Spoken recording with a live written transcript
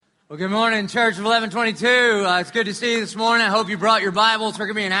Well, good morning, Church of 1122. It's good to see you this morning. I hope you brought your Bibles. We're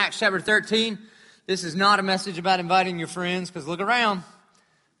going to be in Acts chapter 13. This is not a message about inviting your friends, because look around.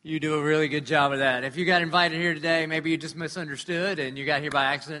 You do a really good job of that. If you got invited here today, maybe you just misunderstood and you got here by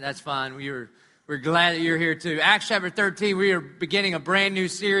accident. That's fine. We're glad that you're here too. Acts chapter 13, we are beginning a brand new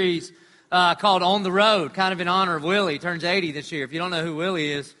series called On the Road, kind of in honor of Willie. He turns 80 this year. If you don't know who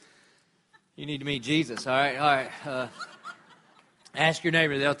Willie is, you need to meet Jesus. All right. Ask your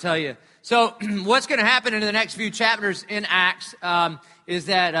neighbor, they'll tell you. So what's going to happen in the next few chapters in Acts is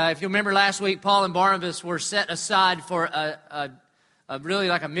that, if you remember last week, Paul and Barnabas were set aside for a really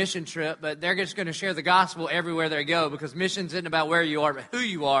like a mission trip, but they're just going to share the gospel everywhere they go, because missions isn't about where you are, but who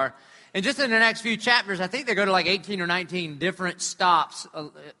you are. And just in the next few chapters, I think they go to like 18 or 19 different stops,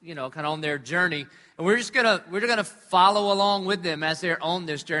 kind of on their journey. And we're going to follow along with them as they're on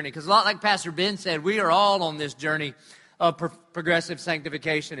this journey. Because a lot like Pastor Ben said, we are all on this journey of progressive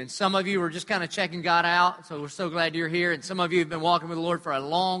sanctification. And some of you are just kind of checking God out, so we're so glad you're here. And some of you have been walking with the Lord for a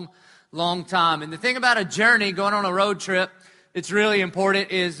long, long time. And the thing about a journey, going on a road trip, it's really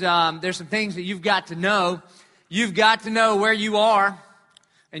important is there's some things that you've got to know. You've got to know where you are,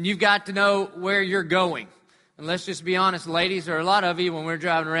 and you've got to know where you're going. And let's just be honest, ladies, or a lot of you, when we're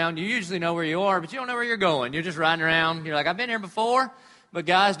driving around, you usually know where you are, but you don't know where you're going. You're just riding around. You're like, I've been here before. But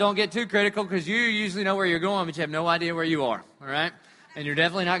guys, don't get too critical, because you usually know where you're going, but you have no idea where you are, all right? And you're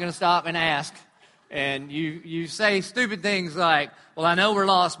definitely not going to stop and ask. And you say stupid things like, well, I know we're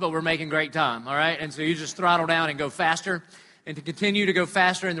lost, but we're making great time, all right? And so you just throttle down and go faster. And to continue to go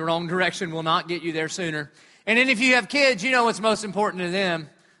faster in the wrong direction will not get you there sooner. And then if you have kids, you know what's most important to them.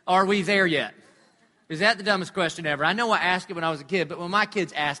 Are we there yet? Is that the dumbest question ever? I know I asked it when I was a kid, but when my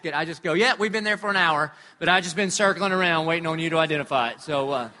kids ask it, I just go, yeah, we've been there for an hour, but I've just been circling around waiting on you to identify it.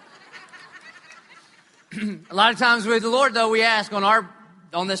 So a lot of times with the Lord, though, we ask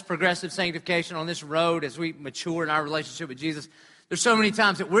on this progressive sanctification, on this road, as we mature in our relationship with Jesus, there's so many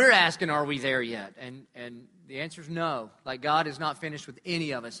times that we're asking, are we there yet? And the answer is no. Like, God is not finished with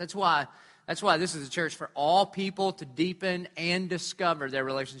any of us. That's why this is a church for all people to deepen and discover their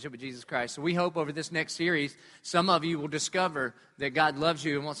relationship with Jesus Christ. So we hope over this next series, some of you will discover that God loves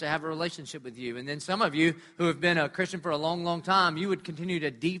you and wants to have a relationship with you. And then some of you who have been a Christian for a long, long time, you would continue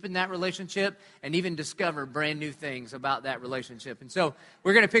to deepen that relationship and even discover brand new things about that relationship. And so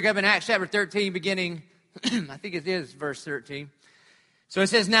we're going to pick up in Acts chapter 13, beginning, I think it is verse 13. So it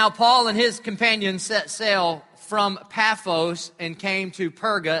says, now Paul and his companions set sail from Paphos and came to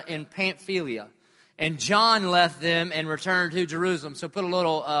Perga in Pamphylia. And John left them and returned to Jerusalem. So put a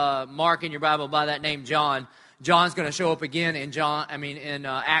little mark in your Bible by that name, John. John's going to show up again in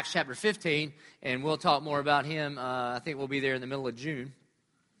Acts chapter 15, and we'll talk more about him. I think we'll be there in the middle of June,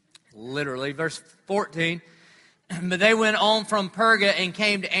 literally. Verse 14. But they went on from Perga and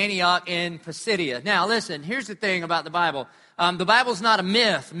came to Antioch in Pisidia. Now, listen, here's the thing about the Bible. The Bible's not a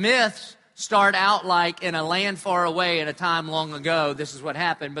myth. Myths start out like in a land far away at a time long ago. This is what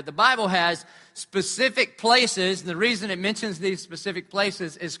happened. But the Bible has specific places. And the reason it mentions these specific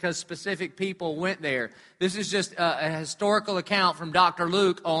places is because specific people went there. This is just a historical account from Dr.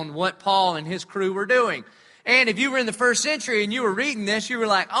 Luke on what Paul and his crew were doing. And if you were in the first century and you were reading this, you were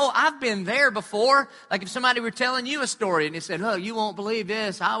like, oh, I've been there before. Like if somebody were telling you a story and they said, oh, you won't believe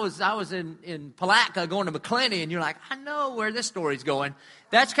this. I was in Palatka going to McClenny, and you're like, I know where this story's going.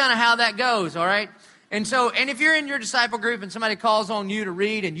 That's kind of how that goes, all right? And if you're in your disciple group and somebody calls on you to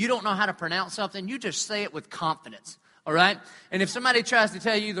read and you don't know how to pronounce something, you just say it with confidence, all right? And if somebody tries to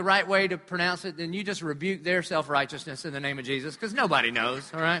tell you the right way to pronounce it, then you just rebuke their self-righteousness in the name of Jesus, because nobody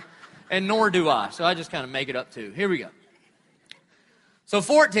knows, all right? And nor do I. So I just kind of make it up too. Here we go. So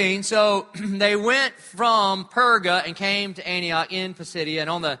 14, so they went from Perga and came to Antioch in Pisidia. And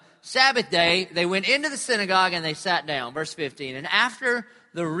on the Sabbath day, they went into the synagogue and they sat down. Verse 15. And after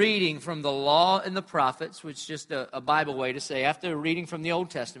the reading from the law and the prophets, which is just a Bible way to say, after reading from the Old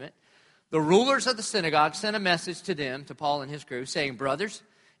Testament, the rulers of the synagogue sent a message to them, to Paul and his crew, saying, brothers,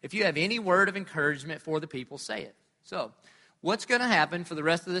 if you have any word of encouragement for the people, say it. So what's going to happen for the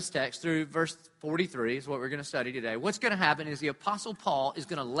rest of this text through verse 43 is what we're going to study today. What's going to happen is the Apostle Paul is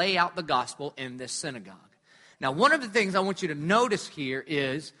going to lay out the gospel in this synagogue. Now, one of the things I want you to notice here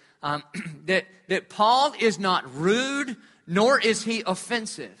is that Paul is not rude, nor is he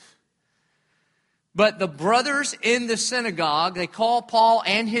offensive. But the brothers in the synagogue, they call Paul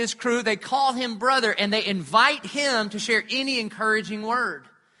and his crew, they call him brother, and they invite him to share any encouraging word.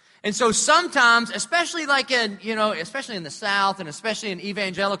 And so sometimes, especially especially in the South and especially in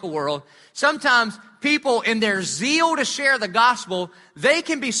evangelical world, sometimes people in their zeal to share the gospel, they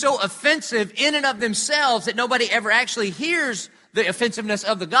can be so offensive in and of themselves that nobody ever actually hears the offensiveness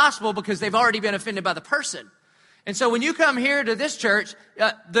of the gospel because they've already been offended by the person. And so when you come here to this church,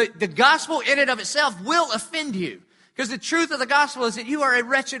 the gospel in and of itself will offend you. Because the truth of the gospel is that you are a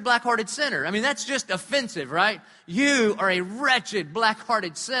wretched, black-hearted sinner. I mean, that's just offensive, right? You are a wretched,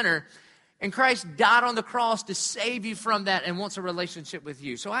 black-hearted sinner. And Christ died on the cross to save you from that and wants a relationship with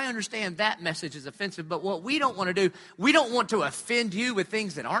you. So I understand that message is offensive. But what we don't want to do, we don't want to offend you with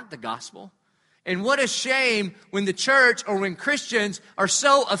things that aren't the gospel. And what a shame when the church or when Christians are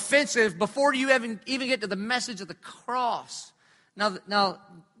so offensive before you even get to the message of the cross. Now,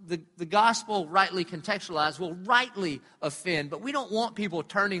 the gospel rightly contextualized will rightly offend, but we don't want people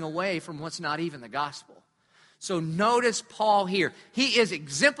turning away from what's not even the gospel. So notice Paul here. He is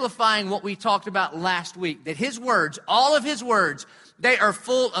exemplifying what we talked about last week, that his words, all of his words, they are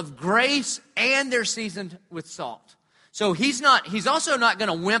full of grace and they're seasoned with salt. So he's also not going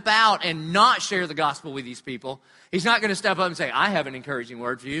to wimp out and not share the gospel with these people. He's not going to step up and say, I have an encouraging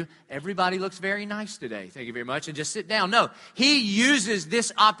word for you. Everybody looks very nice today. Thank you very much. And just sit down. No, he uses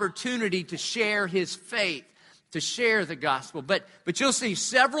this opportunity to share his faith, to share the gospel. But you'll see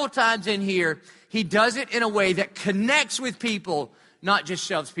several times in here, he does it in a way that connects with people, not just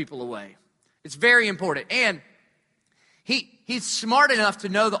shoves people away. It's very important. And he's smart enough to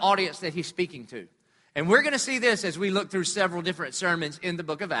know the audience that he's speaking to. And we're going to see this as we look through several different sermons in the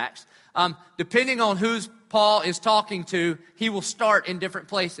book of Acts. Depending on who Paul is talking to, he will start in different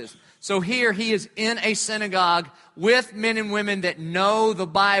places. So here he is in a synagogue with men and women that know the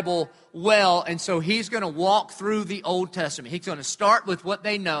Bible well. And so he's going to walk through the Old Testament. He's going to start with what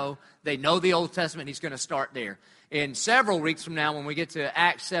they know. They know the Old Testament. He's going to start there. In several weeks from now, when we get to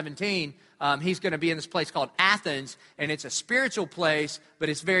Acts 17, he's going to be in this place called Athens, and it's a spiritual place, but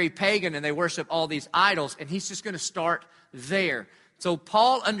it's very pagan, and they worship all these idols, and he's just going to start there. So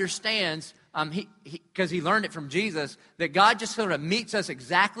Paul understands, because he learned it from Jesus, that God just sort of meets us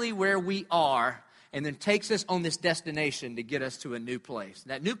exactly where we are and then takes us on this destination to get us to a new place.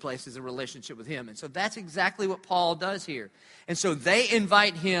 That new place is a relationship with him, and so that's exactly what Paul does here. And so they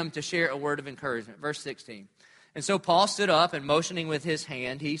invite him to share a word of encouragement. Verse 16. And so Paul stood up and motioning with his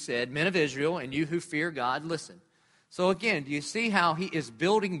hand, he said, Men of Israel, and you who fear God, listen. So again, do you see how he is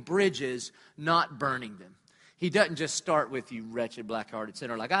building bridges, not burning them? He doesn't just start with you wretched, black-hearted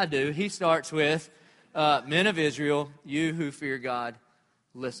sinner like I do. He starts with, Men of Israel, you who fear God,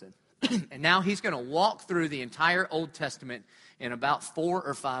 listen. And now he's going to walk through the entire Old Testament in about 4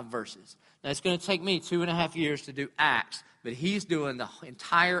 or 5 verses. Now it's going to take me 2.5 years to do Acts, but he's doing the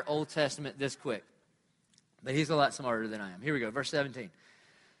entire Old Testament this quick. But he's a lot smarter than I am. Here we go, verse 17.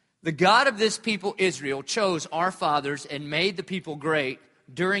 The God of this people, Israel, chose our fathers and made the people great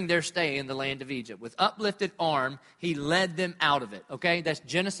during their stay in the land of Egypt. With uplifted arm, he led them out of it. Okay, that's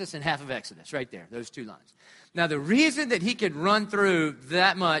Genesis and half of Exodus right there, those 2 lines. Now, the reason that he could run through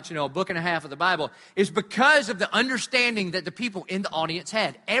that much, a book and a half of the Bible, is because of the understanding that the people in the audience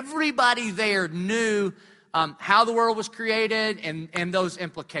had. Everybody there knew how the world was created and those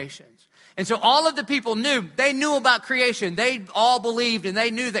implications. And so all of the people they knew about creation. They all believed and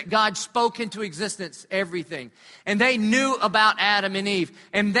they knew that God spoke into existence everything. And they knew about Adam and Eve.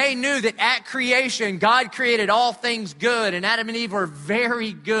 And they knew that at creation, God created all things good and Adam and Eve were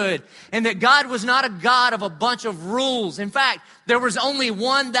very good. And that God was not a God of a bunch of rules. In fact, there was only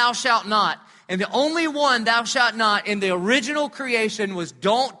one thou shalt not. And the only one thou shalt not in the original creation was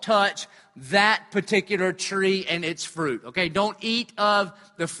don't touch that particular tree and its fruit. Okay, don't eat of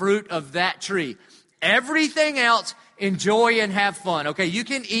the fruit of that tree. Everything else, enjoy and have fun. Okay, you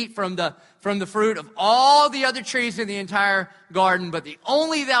can eat from the fruit of all the other trees in the entire garden, but the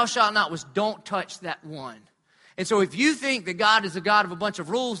only thou shalt not was don't touch that one. And so if you think that God is a God of a bunch of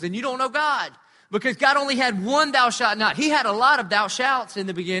rules, then you don't know God. Because God only had one thou shalt not. He had a lot of thou shalts in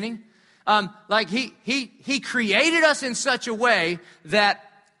the beginning. He created us in such a way that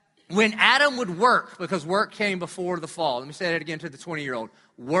when Adam would work, because work came before the fall. Let me say that again to the 20-year-old.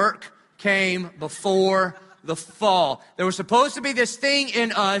 Work came before the fall. There was supposed to be this thing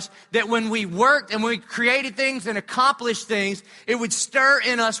in us that when we worked and when we created things and accomplished things, it would stir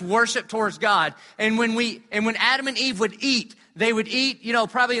in us worship towards God. And when Adam and Eve would eat, they would eat,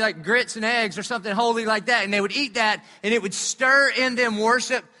 probably like grits and eggs or something holy like that. And they would eat that and it would stir in them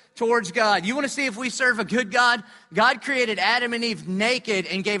worship towards God. You want to see if we serve a good God? God created Adam and Eve naked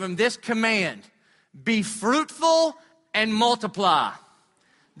and gave them this command: be fruitful and multiply.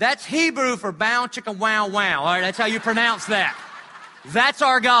 That's Hebrew for bow chicka wow wow. All right, that's how you pronounce that. That's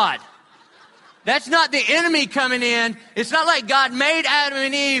our God. That's not the enemy coming in. It's not like God made Adam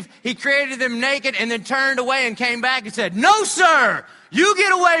and Eve. He created them naked and then turned away and came back and said, no, sir, you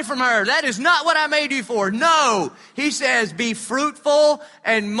get away from her. That is not what I made you for. No. He says, be fruitful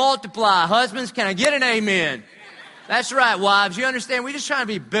and multiply. Husbands, can I get an amen? That's right, wives. You understand? We're just trying to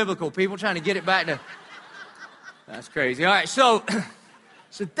be biblical. People trying to get it back to... That's crazy. All right, so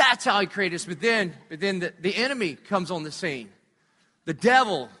that's how he created us. But then the enemy comes on the scene. The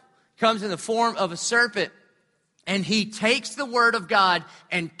devil comes in the form of a serpent, and he takes the word of God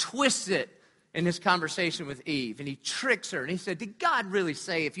and twists it in his conversation with Eve. And he tricks her. And he said, did God really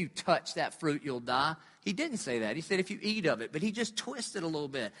say if you touch that fruit, you'll die? He didn't say that. He said if you eat of it. But he just twisted it a little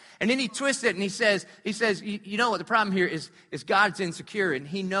bit. And then he twists it and he says, you know what the problem here is God's insecure. And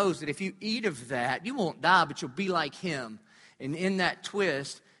he knows that if you eat of that, you won't die, but you'll be like him. And in that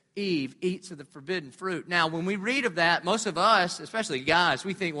twist, Eve eats of the forbidden fruit. Now, when we read of that, most of us, especially guys,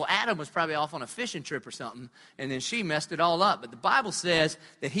 we think, well, Adam was probably off on a fishing trip or something, and then she messed it all up. But the Bible says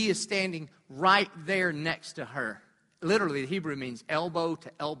that he is standing right there next to her. Literally, the Hebrew means elbow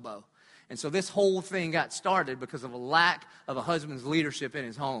to elbow. And so this whole thing got started because of a lack of a husband's leadership in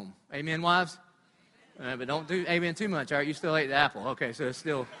his home. Amen, wives? But don't do amen too much, all right? You still ate the apple. Okay, so it's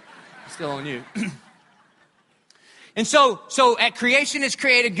still on you. And so at creation is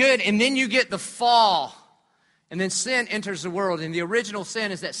created good, and then you get the fall. And then sin enters the world. And the original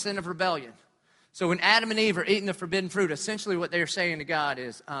sin is that sin of rebellion. So when Adam and Eve are eating the forbidden fruit, essentially what they're saying to God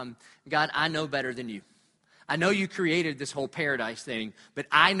is, God, I know better than you. I know you created this whole paradise thing, but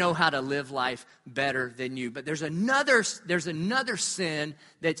I know how to live life better than you. But there's another sin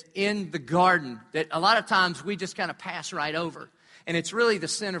that's in the garden that a lot of times we just kind of pass right over. And it's really the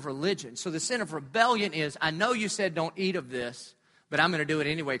sin of religion. So the sin of rebellion is, I know you said don't eat of this, but I'm going to do it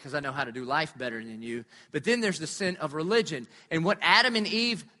anyway because I know how to do life better than you. But then there's the sin of religion. And what Adam and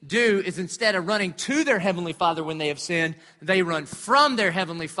Eve do is instead of running to their Heavenly Father when they have sinned, they run from their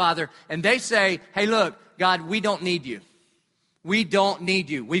Heavenly Father and they say, hey, look, God, we don't need you. We don't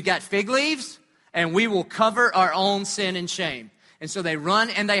need you. We've got fig leaves and we will cover our own sin and shame. And so they run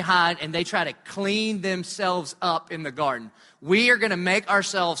and they hide and they try to clean themselves up in the garden. We are going to make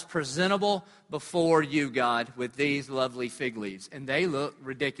ourselves presentable before you, God, with these lovely fig leaves. And they look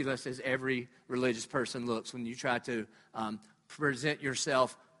ridiculous as every religious person looks when you try to present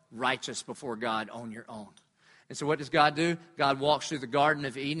yourself righteous before God on your own. And so what does God do? God walks through the Garden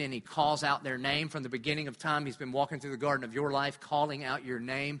of Eden and he calls out their name. From the beginning of time, he's been walking through the garden of your life, calling out your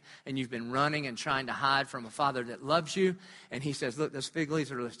name. And you've been running and trying to hide from a father that loves you. And he says, look, those fig leaves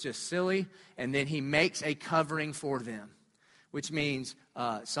are just silly. And then he makes a covering for them, which means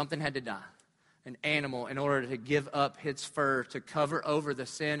something had to die. An animal, in order to give up its fur to cover over the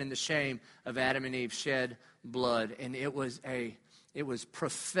sin and the shame of Adam and Eve, shed blood. And it was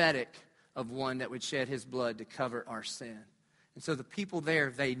prophetic of one that would shed his blood to cover our sin. And so the people there,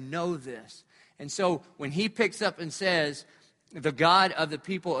 they know this. And so when he picks up and says, the God of the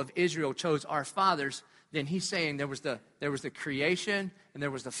people of Israel chose our fathers, then he's saying there was the creation, and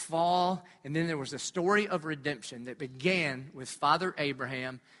there was the fall, and then there was the story of redemption that began with Father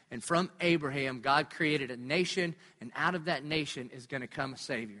Abraham. And from Abraham, God created a nation, and out of that nation is going to come a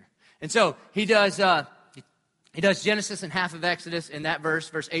Savior. And so he does Genesis and half of Exodus in that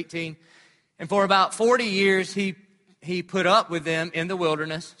verse 18. And for about 40 years, he put up with them in the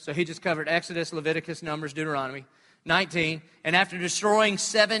wilderness. So he just covered Exodus, Leviticus, Numbers, Deuteronomy. 19, and after destroying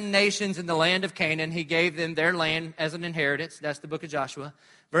 7 nations in the land of Canaan, he gave them their land as an inheritance. That's the book of Joshua.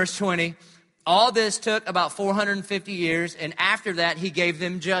 Verse 20, all this took about 450 years, and after that, he gave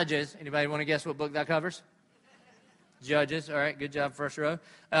them judges. Anybody want to guess what book that covers? Judges, all right, good job, first row.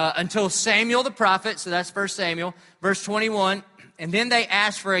 Until Samuel the prophet, so that's 1 Samuel. Verse 21, and then they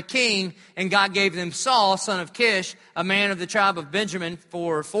asked for a king, and God gave them Saul, son of Kish, a man of the tribe of Benjamin,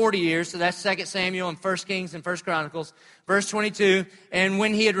 for 40 years. So that's 2 Samuel and 1 Kings and 1 Chronicles. Verse 22, and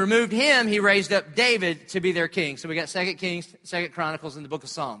when he had removed him, he raised up David to be their king. So we got 2 Kings, 2 Chronicles, and the book of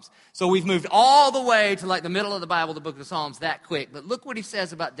Psalms. So we've moved all the way to like the middle of the Bible, the book of Psalms, that quick. But look what he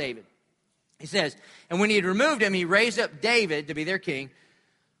says about David. He says, and when he had removed him, he raised up David to be their king,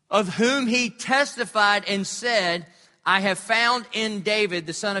 of whom he testified and said, I have found in David,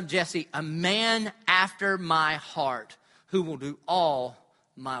 the son of Jesse, a man after my heart who will do all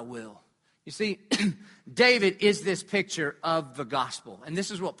my will. You see, David is this picture of the gospel. And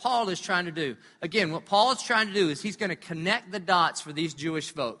this is what Paul is trying to do. Again, what Paul is trying to do is he's going to connect the dots for these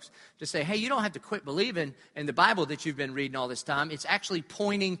Jewish folks to say, hey, you don't have to quit believing in the Bible that you've been reading all this time. It's actually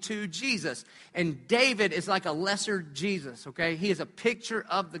pointing to Jesus. And David is like a lesser Jesus, okay? He is a picture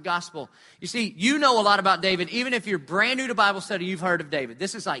of the gospel. You see, you know a lot about David. Even if you're brand new to Bible study, you've heard of David.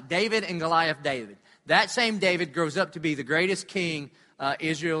 This is like David and Goliath David. That same David grows up to be the greatest king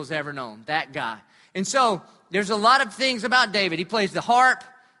Israel's ever known, that guy. And so there's a lot of things about David. He plays the harp.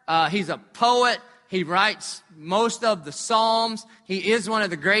 He's a poet. He writes most of the Psalms. He is one of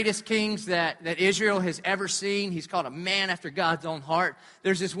the greatest kings that Israel has ever seen. He's called a man after God's own heart.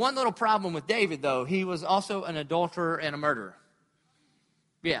 There's this one little problem with David, though. He was also an adulterer and a murderer.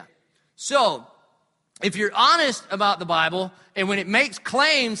 Yeah. So if you're honest about the Bible, and when it makes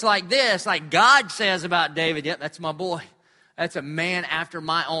claims like this, like God says about David, yep, that's my boy. That's a man after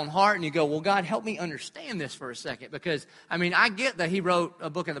my own heart. And you go, well, God, help me understand this for a second. Because, I mean, I get that he wrote a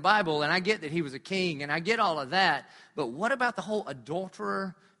book in the Bible, and I get that he was a king, and I get all of that. But what about the whole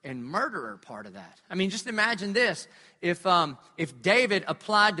adulterer and murderer part of that? I mean, just imagine this. If David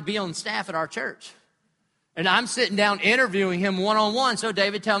applied to be on staff at our church, and I'm sitting down interviewing him one-on-one, so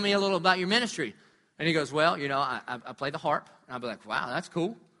David, tell me a little about your ministry. And he goes, well, you know, I play the harp. And I'll be like, wow, that's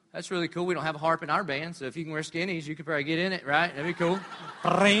cool. That's really cool. We don't have a harp in our band, so if you can wear skinnies, you could probably get in it, right? That'd be cool.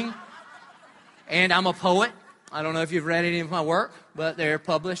 Ring. And I'm a poet. I don't know if you've read any of my work, but they're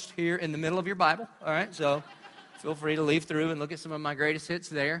published here in the middle of your Bible, all right? So feel free to leaf through and look at some of my greatest hits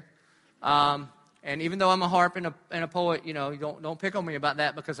there. And even though I'm a harp and a poet, you know, don't pick on me about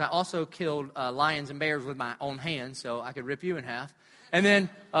that, because I also killed lions and bears with my own hands, so I could rip you in half. And then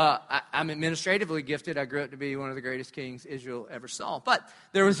I'm administratively gifted. I grew up to be one of the greatest kings Israel ever saw. But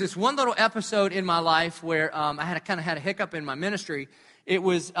there was this one little episode in my life where I had a hiccup in my ministry. It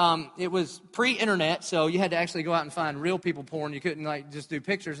was pre-internet, so you had to actually go out and find real people porn. You couldn't like just do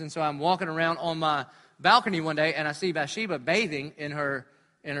pictures. And so I'm walking around on my balcony one day, and I see Bathsheba bathing in her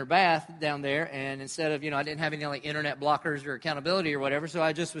bath down there, and instead of, I didn't have any like internet blockers or accountability or whatever, so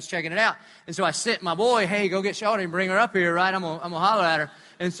I just was checking it out. And so I sent my boy, hey, go get Shawty and bring her up here, right? I'm gonna holler at her.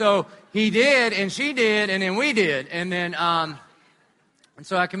 And so he did, and she did, and then we did. And then, and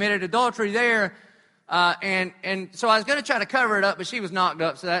so I committed adultery there, and so I was gonna try to cover it up, but she was knocked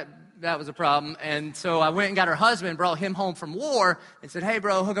up, so that was a problem. And so I went and got her husband, brought him home from war, and said, hey,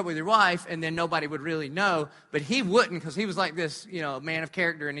 bro, hook up with your wife, and then nobody would really know. But he wouldn't, because he was like this, man of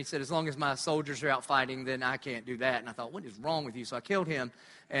character, and he said, as long as my soldiers are out fighting, then I can't do that. And I thought, what is wrong with you? So I killed him.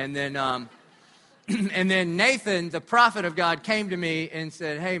 And then and then Nathan, the prophet of God, came to me and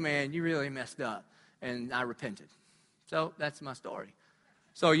said, hey, man, you really messed up. And I repented. So that's my story.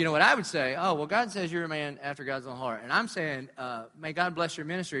 So you know what I would say? Oh, well, God says you're a man after God's own heart. And I'm saying, may God bless your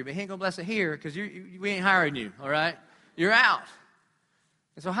ministry, but he ain't going to bless it here because we ain't hiring you, all right? You're out.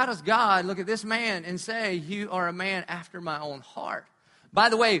 And so how does God look at this man and say, you are a man after my own heart? By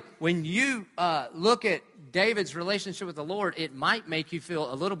the way, when you look at David's relationship with the Lord, it might make you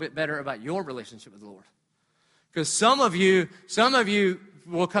feel a little bit better about your relationship with the Lord. Because some of you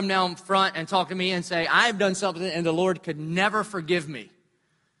will come down front and talk to me and say, I've done something and the Lord could never forgive me.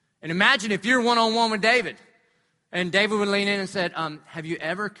 And imagine if you're one-on-one with David, and David would lean in and said, have you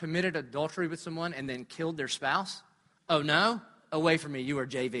ever committed adultery with someone and then killed their spouse? Oh, no? Away from me, you are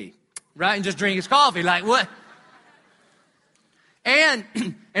JV. Right? And just drink his coffee. Like, what? And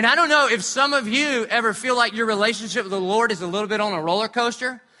I don't know if some of you ever feel like your relationship with the Lord is a little bit on a roller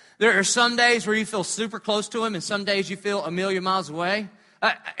coaster. There are some days where you feel super close to him, and some days you feel a million miles away.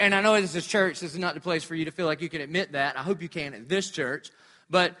 And I know this is church. This is not the place for you to feel like you can admit that. I hope you can at this church.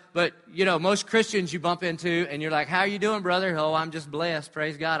 But most Christians you bump into, and you're like, how are you doing, brother? Oh, I'm just blessed.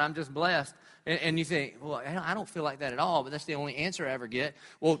 Praise God, I'm just blessed. And you think, well, I don't feel like that at all, but that's the only answer I ever get.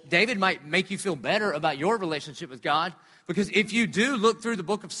 Well, David might make you feel better about your relationship with God, because if you do look through the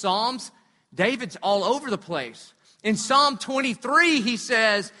book of Psalms, David's all over the place. In Psalm 23, he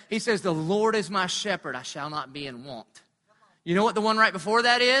says, the Lord is my shepherd, I shall not be in want. You know what the one right before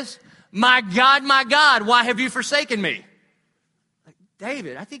that is? My God, why have you forsaken me?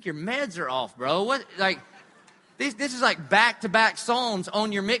 David, I think your meds are off, bro. What, like, this is like back-to-back Psalms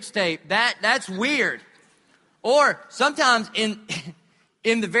on your mixtape. That's weird. Or sometimes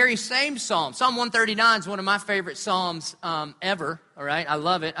in the very same Psalm, Psalm 139 is one of my favorite Psalms ever, all right? I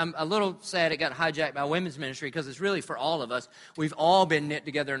love it. I'm a little sad it got hijacked by women's ministry because it's really for all of us. We've all been knit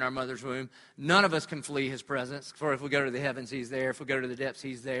together in our mother's womb. None of us can flee his presence. For if we go to the heavens, he's there. If we go to the depths,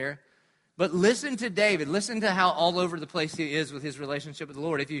 he's there. But listen to David. Listen to how all over the place he is with his relationship with the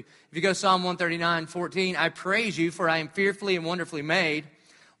Lord. If you go Psalm 139:14, I praise you, for I am fearfully and wonderfully made.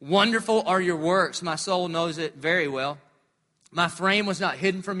 Wonderful are your works. My soul knows it very well. My frame was not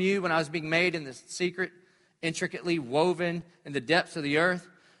hidden from you when I was being made in the secret, intricately woven in the depths of the earth.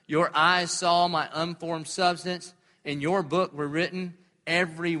 Your eyes saw my unformed substance. In your book were written,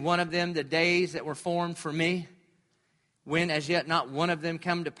 every one of them, the days that were formed for me, when as yet not one of them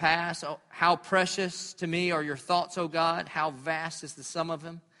come to pass. Oh, how precious to me are your thoughts, O God. How vast is the sum of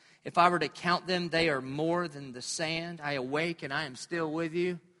them. If I were to count them, they are more than the sand. I awake and I am still with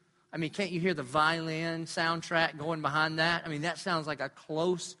you. I mean, can't you hear the violin soundtrack going behind that? I mean, that sounds like a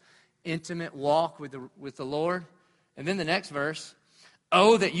close, intimate walk with the Lord. And then the next verse,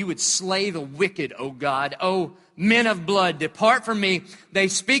 oh, that you would slay the wicked, O God. Oh, men of blood, depart from me. They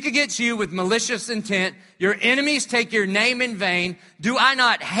speak against you with malicious intent. Your enemies take your name in vain. Do I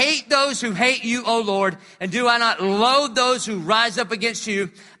not hate those who hate you, O Lord? And do I not loathe those who rise up against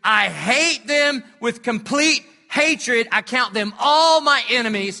you? I hate them with complete hatred. I count them all my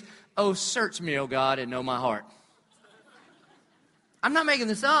enemies. Oh, search me, O God, and know my heart. I'm not making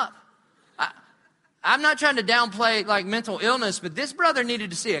this up. I'm not trying to downplay like mental illness, but this brother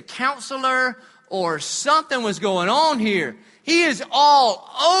needed to see a counselor or something was going on here. He is all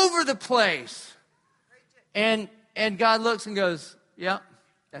over the place. And God looks and goes, yep,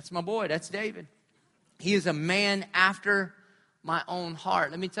 that's my boy. That's David. He is a man after my own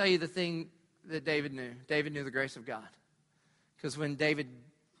heart. Let me tell you the thing that David knew. David knew the grace of God. Because when David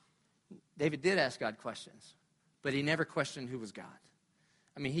did ask God questions, but he never questioned who was God.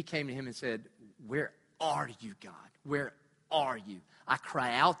 I mean, he came to him and said, where are you, God? Where are you? I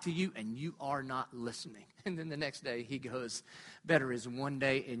cry out to you, and you are not listening. And then the next day, he goes, better is one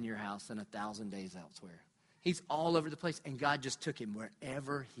day in your house than 1,000 days elsewhere. He's all over the place, and God just took him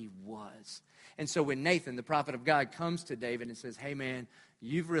wherever he was. And so when Nathan, the prophet of God, comes to David and says, hey, man,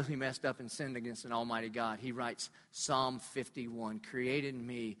 you've really messed up and sinned against an almighty God, he writes Psalm 51, create in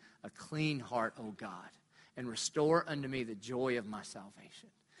me a clean heart, O God, and restore unto me the joy of my salvation.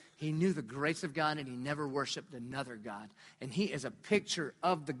 He knew the grace of God, and he never worshiped another God. And he is a picture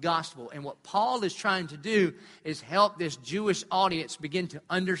of the gospel. And what Paul is trying to do is help this Jewish audience begin to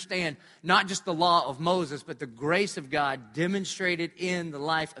understand not just the law of Moses, but the grace of God demonstrated in the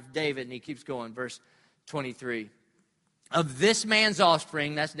life of David. And he keeps going, verse 23. Of this man's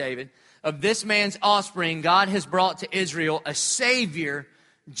offspring, that's David, of this man's offspring, God has brought to Israel a Savior,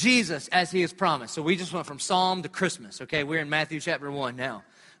 Jesus, as he has promised. So we just went from Psalm to Christmas. Okay, we're in Matthew chapter 1 now.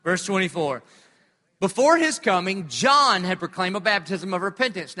 Verse 24, before his coming, John had proclaimed a baptism of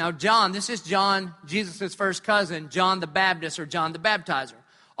repentance. Now, John, this is John, Jesus' first cousin, John the Baptist or John the Baptizer.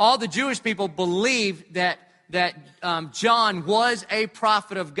 All the Jewish people believed that John was a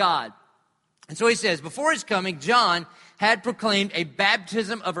prophet of God. And so he says, before his coming, John had proclaimed a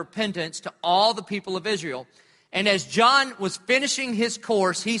baptism of repentance to all the people of Israel. And as John was finishing his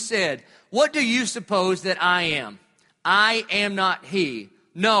course, he said, what do you suppose that I am? I am not he.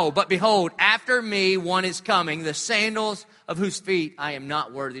 No, but behold, after me one is coming, the sandals of whose feet I am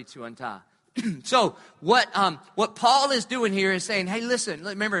not worthy to untie. So what Paul is doing here is saying, hey, listen,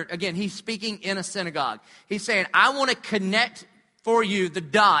 remember, again, he's speaking in a synagogue. He's saying, I want to connect for you the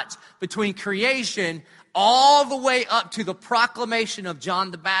dots between creation all the way up to the proclamation of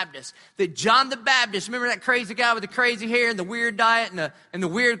John the Baptist. That John the Baptist, remember that crazy guy with the crazy hair and the weird diet and the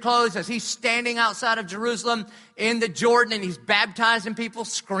weird clothes, as he's standing outside of Jerusalem in the Jordan and he's baptizing people,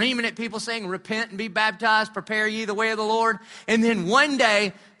 screaming at people saying, repent and be baptized, prepare ye the way of the Lord. And then one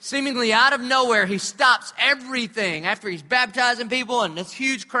day, seemingly out of nowhere, he stops everything after he's baptizing people and this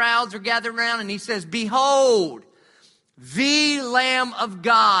huge crowds are gathered around and he says, behold, the Lamb of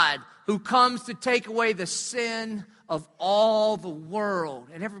God who comes to take away the sin of all the world.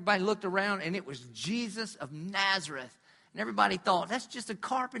 And everybody looked around, and it was Jesus of Nazareth. And everybody thought, that's just a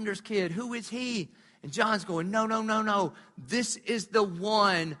carpenter's kid. Who is he? And John's going, no. This is the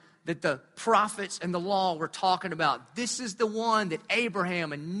one that the prophets and the law were talking about. This is the one that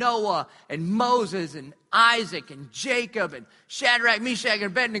Abraham and Noah and Moses and Isaac and Jacob and Shadrach, Meshach, and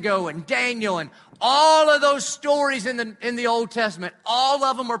Abednego and Daniel and all of those stories in the Old Testament, all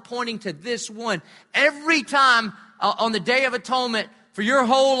of them are pointing to this one. Every time on the Day of Atonement for your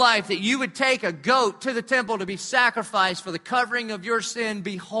whole life that you would take a goat to the temple to be sacrificed for the covering of your sin,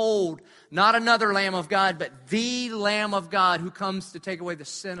 behold, not another Lamb of God, but the Lamb of God who comes to take away the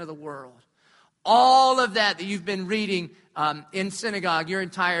sin of the world. All of that you've been reading in synagogue your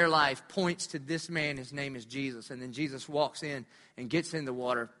entire life points to this man. His name is Jesus. And then Jesus walks in and gets in the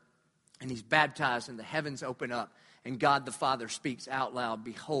water and he's baptized and the heavens open up. And God the Father speaks out loud,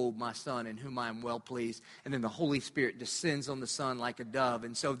 behold my Son in whom I am well pleased. And then the Holy Spirit descends on the Son like a dove.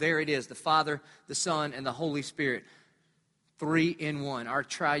 And so there it is, the Father, the Son, and the Holy Spirit. three in one, our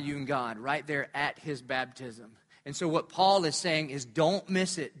triune God, right there at his baptism. And so what Paul is saying is don't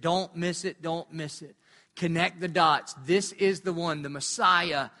miss it, don't miss it, don't miss it. Connect the dots. This is the one, the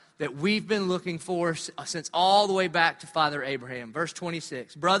Messiah that we've been looking for since all the way back to Father Abraham. Verse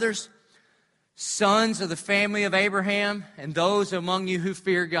 26, brothers, sons of the family of Abraham, and those among you who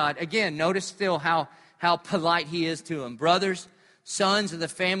fear God. Again, notice still how polite he is to them. Brothers, sons of the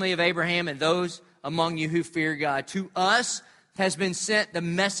family of Abraham, and those among you who fear God. To us has been sent the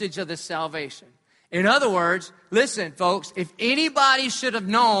message of the salvation. In other words, listen, folks, if anybody should have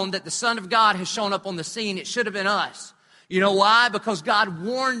known that the Son of God has shown up on the scene, it should have been us. You know why? Because God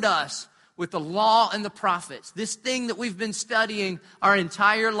warned us with the law and the prophets. This thing that we've been studying our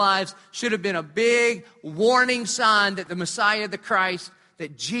entire lives should have been a big warning sign that the Messiah, the Christ,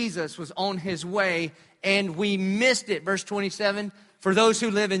 that Jesus was on his way, and we missed it. Verse 27, for those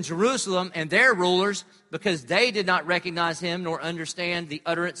who live in Jerusalem and their rulers, because they did not recognize him nor understand the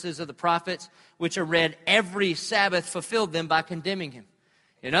utterances of the prophets, which are read every Sabbath, fulfilled them by condemning him.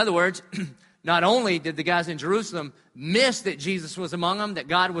 In other words, not only did the guys in Jerusalem miss that Jesus was among them, that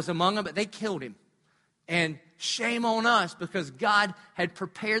God was among them, but they killed him. And shame on us, because God had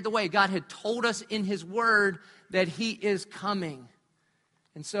prepared the way. God had told us in his word that he is coming.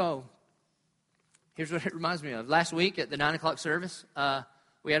 And so, here's what it reminds me of. Last week at the 9 o'clock service,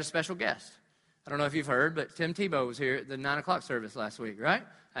 we had a special guest. I don't know if you've heard, but Tim Tebow was here at the 9 o'clock service last week, right?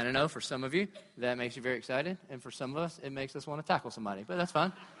 I don't know, for some of you, that makes you very excited. And for some of us, it makes us want to tackle somebody. But that's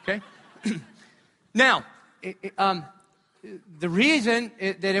fine, okay? Now, the reason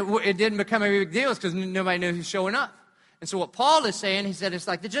that it didn't become a big deal is because nobody knew he was showing up. And so what Paul is saying, he said it's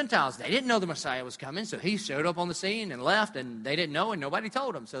like the Gentiles. They didn't know the Messiah was coming, so he showed up on the scene and left, and they didn't know, and nobody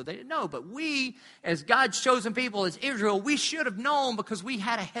told them, so they didn't know. But we, as God's chosen people, as Israel, we should have known because we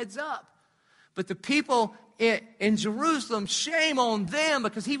had a heads up. But the people in Jerusalem, shame on them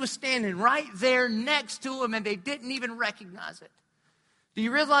because he was standing right there next to them, and they didn't even recognize it. Do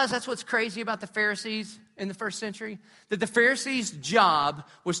you realize that's what's crazy about the Pharisees in the first century? That the Pharisees' job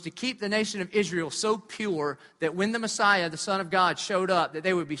was to keep the nation of Israel so pure that when the Messiah, the Son of God, showed up, that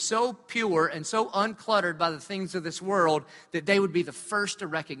they would be so pure and so uncluttered by the things of this world that they would be the first to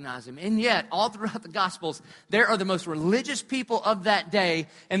recognize him. And yet, all throughout the Gospels, there are the most religious people of that day,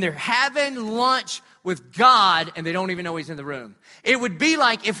 and they're having lunch with God, and they don't even know he's in the room. It would be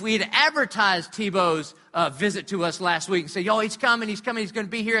like if we had advertised Tebow's visit to us last week and say, yo, he's coming, he's going to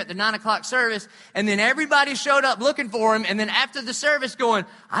be here at the 9 o'clock service. And then everybody showed up looking for him. And then after the service going,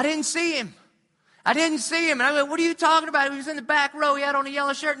 I didn't see him. I didn't see him. And I went, what are you talking about? He was in the back row. He had on a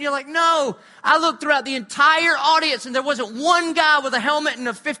yellow shirt. And you're like, no. I looked throughout the entire audience and there wasn't one guy with a helmet and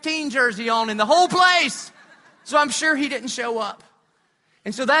a 15 jersey on in the whole place. So I'm sure he didn't show up.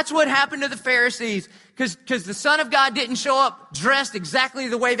 And so that's what happened to the Pharisees, because the Son of God didn't show up dressed exactly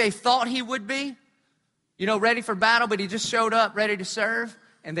the way they thought he would be. You know, ready for battle, but he just showed up ready to serve,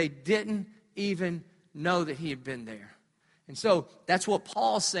 and they didn't even know that he had been there. And so that's what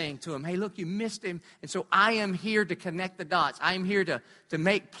Paul's saying to him. Hey, look, you missed him, and so I am here to connect the dots. I am here to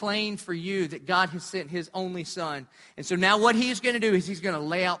make plain for you that God has sent his only Son. And so now what he's going to do is he's going to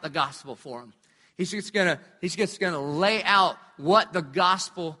lay out the gospel for him. He's just going to lay out what the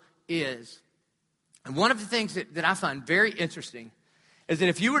gospel is. And one of the things that I find very interesting is that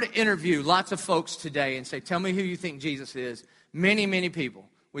if you were to interview lots of folks today and say, tell me who you think Jesus is, many, many people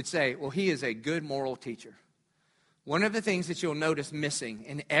would say, well, he is a good moral teacher. One of the things that you'll notice missing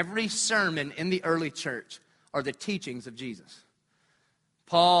in every sermon in the early church are the teachings of Jesus.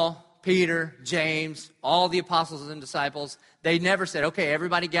 Paul, Peter, James, all the apostles and disciples, they never said, okay,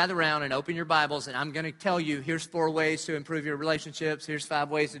 everybody gather around and open your Bibles, and I'm going to tell you, here's 4 ways to improve your relationships, here's 5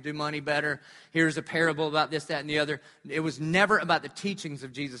 ways to do money better, here's a parable about this, that, and the other. It was never about the teachings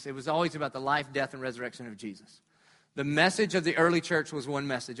of Jesus. It was always about the life, death, and resurrection of Jesus. The message of the early church was one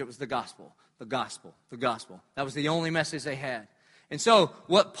message. It was the gospel, the gospel, the gospel. That was the only message they had. And so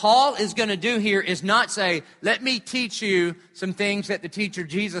what Paul is going to do here is not say, let me teach you some things that the teacher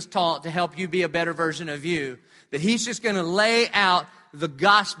Jesus taught to help you be a better version of you. That he's just going to lay out the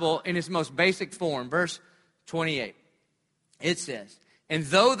gospel in its most basic form. Verse 28, it says, and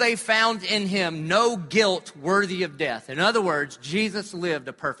though they found in him no guilt worthy of death. In other words, Jesus lived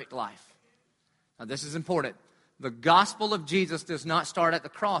a perfect life. Now this is important. The gospel of Jesus does not start at the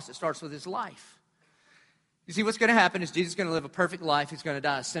cross. It starts with his life. You see, what's going to happen is Jesus is going to live a perfect life. He's going to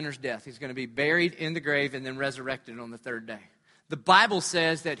die a sinner's death. He's going to be buried in the grave and then resurrected on the 3rd day. The Bible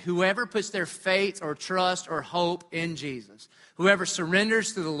says that whoever puts their faith or trust or hope in Jesus, whoever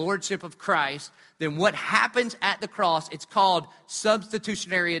surrenders to the lordship of Christ, then what happens at the cross, it's called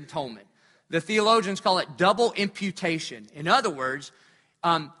substitutionary atonement. The theologians call it double imputation. In other words,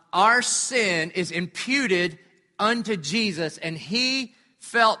 our sin is imputed unto Jesus, and he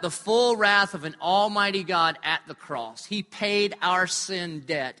felt the full wrath of an almighty God at the cross. He paid our sin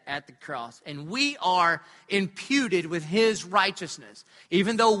debt at the cross, and we are imputed with his righteousness.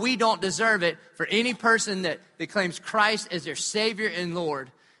 Even though we don't deserve it, for any person that claims Christ as their Savior and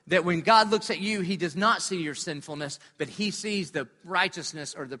Lord, that when God looks at you, he does not see your sinfulness, but he sees the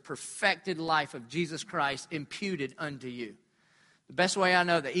righteousness or the perfected life of Jesus Christ imputed unto you. The best way I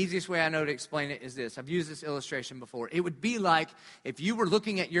know, the easiest way I know to explain it is this. I've used this illustration before. It would be like if you were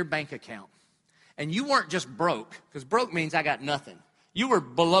looking at your bank account and you weren't just broke, because broke means I got nothing. You were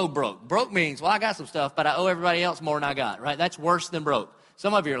below broke. Broke means, well, I got some stuff, but I owe everybody else more than I got, right? That's worse than broke.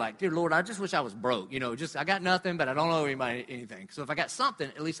 Some of you are like, dear Lord, I just wish I was broke. I got nothing, but I don't owe anybody anything. So if I got something,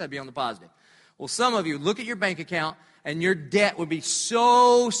 at least I'd be on the positive. Well, some of you look at your bank account and your debt would be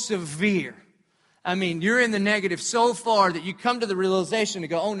so severe. I mean, you're in the negative so far that you come to the realization to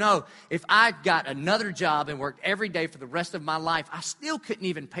go, oh no, if I got another job and worked every day for the rest of my life, I still couldn't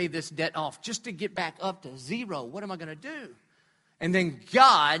even pay this debt off just to get back up to zero. What am I going to do? And then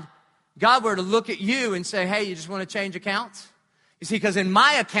God were to look at you and say, hey, you just want to change accounts? You see, because in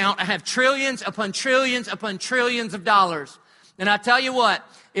my account, I have trillions upon trillions upon trillions of dollars. And I tell you what,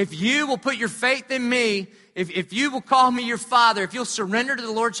 if you will put your faith in me, if you will call me your Father, if you'll surrender to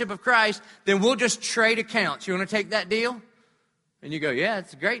the Lordship of Christ, then we'll just trade accounts. You want to take that deal? And you go, yeah,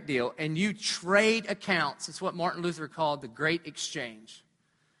 it's a great deal. And you trade accounts. It's what Martin Luther called the great exchange.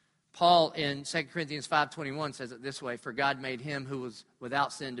 Paul in 2 Corinthians 5:21 says it this way, for God made him who was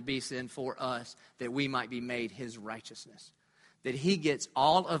without sin to be sin for us, that we might be made his righteousness. That he gets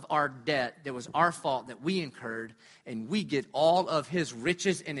all of our debt that was our fault that we incurred, and we get all of his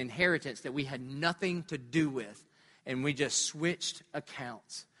riches and inheritance that we had nothing to do with, and we just switched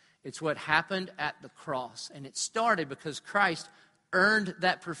accounts. It's what happened at the cross, and it started because Christ earned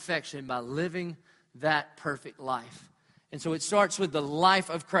that perfection by living that perfect life. And so it starts with the life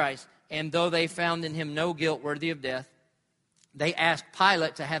of Christ, and though they found in him no guilt worthy of death, they asked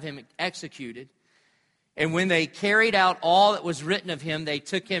Pilate to have him executed. And when they carried out all that was written of him, they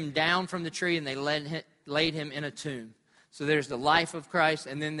took him down from the tree and they laid him in a tomb. So there's the life of Christ,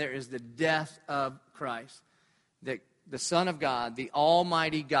 and then there is the death of Christ. The Son of God, the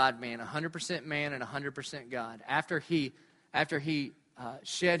Almighty God-man, 100% man and 100% God. After he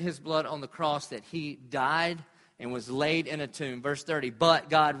shed his blood on the cross, that he died and was laid in a tomb. Verse 30, but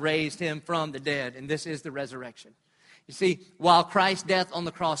God raised him from the dead, and this is the resurrection. You see, while Christ's death on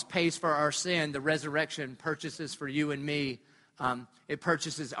the cross pays for our sin, the resurrection purchases for you and me, it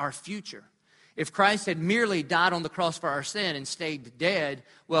purchases our future. If Christ had merely died on the cross for our sin and stayed dead,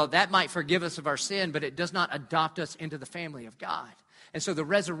 well, that might forgive us of our sin, but it does not adopt us into the family of God. And so the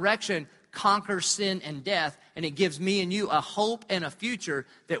resurrection conquers sin and death, and it gives me and you a hope and a future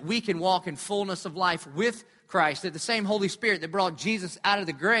that we can walk in fullness of life with Christ, that the same Holy Spirit that brought Jesus out of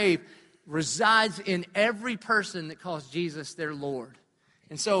the grave resides in every person that calls Jesus their Lord.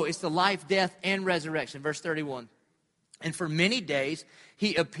 And so it's the life, death, and resurrection. Verse 31. And for many days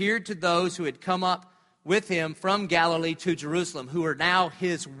he appeared to those who had come up with him from Galilee to Jerusalem, who are now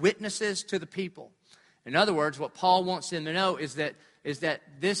his witnesses to the people. In other words, what Paul wants them to know is that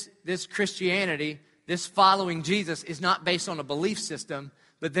this Christianity, this following Jesus, is not based on a belief system,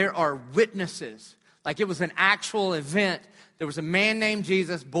 but there are witnesses. Like it was an actual event. There was a man named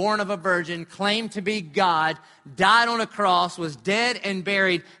Jesus, born of a virgin, claimed to be God, died on a cross, was dead and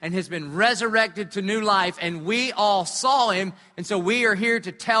buried, and has been resurrected to new life. And we all saw him, and so we are here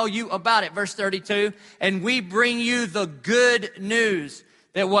to tell you about it. Verse 32, and we bring you the good news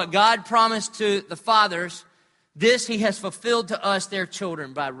that what God promised to the fathers, this he has fulfilled to us, their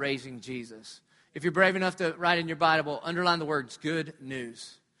children, by raising Jesus. If you're brave enough to write in your Bible, underline the words good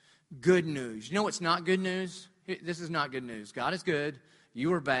news. Good news. You know what's not good news? This is not good news. God is good.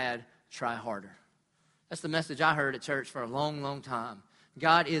 You are bad. Try harder. That's the message I heard at church for a long, long time.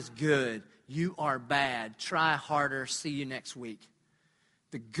 God is good. You are bad. Try harder. See you next week.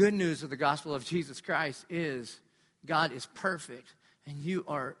 The good news of the gospel of Jesus Christ is God is perfect and you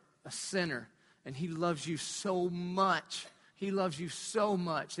are a sinner, and he loves you so much. He loves you so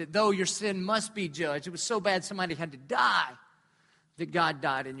much that though your sin must be judged, it was so bad somebody had to die, that God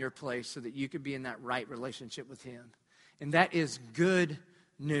died in your place so that you could be in that right relationship with him. And that is good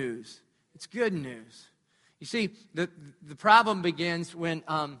news. It's good news. You see, the problem begins when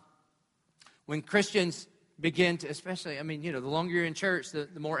Christians begin to, especially, the longer you're in church, the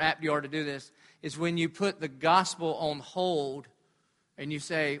more apt you are to do this, is when you put the gospel on hold and you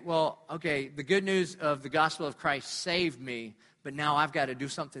say, well, okay, the good news of the gospel of Christ saved me, but now I've got to do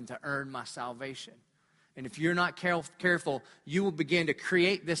something to earn my salvation. And if you're not careful, you will begin to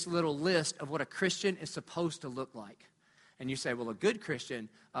create this little list of what a Christian is supposed to look like. And you say, well, a good Christian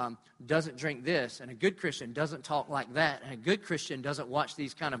doesn't drink this, and a good Christian doesn't talk like that, and a good Christian doesn't watch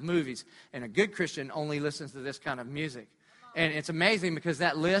these kind of movies, and a good Christian only listens to this kind of music. And it's amazing because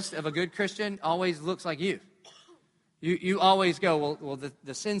that list of a good Christian always looks like you. You always go, well,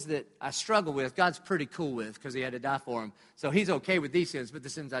 the sins that I struggle with, God's pretty cool with because he had to die for them. So he's okay with these sins, but the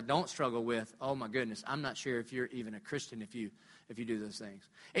sins I don't struggle with, oh my goodness, I'm not sure if you're even a Christian if you do those things.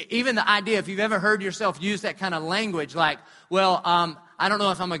 Even the idea, if you've ever heard yourself use that kind of language like, well, I don't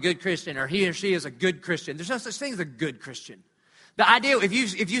know if I'm a good Christian or he or she is a good Christian. There's no such thing as a good Christian. The idea, if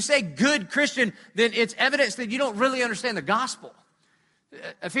you say good Christian, then it's evidence that you don't really understand the gospel.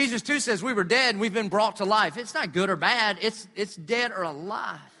 Ephesians 2 says we were dead and we've been brought to life. It's not good or bad. It's dead or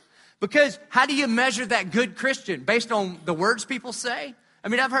alive. Because how do you measure that good Christian? Based on the words people say? I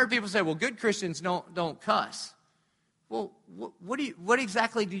mean, I've heard people say, well, good Christians don't cuss. Well, what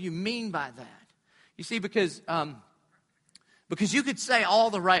exactly do you mean by that? You see, because you could say all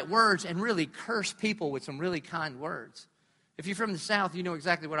the right words and really curse people with some really kind words. If you're from the South, you know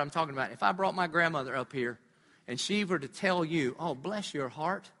exactly what I'm talking about. If I brought my grandmother up here and she were to tell you, oh, bless your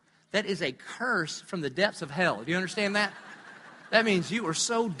heart, that is a curse from the depths of hell. Do you understand that? That means you are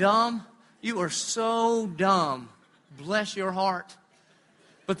so dumb. You are so dumb. Bless your heart.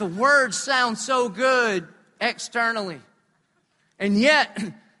 But the words sound so good externally. And yet,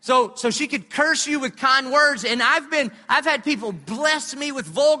 so she could curse you with kind words, and I've had people bless me with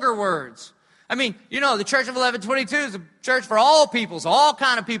vulgar words. I mean, you know, the Church of 1122 is a church for all peoples, all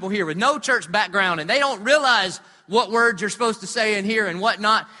kind of people here with no church background, and they don't realize what words you're supposed to say in here and what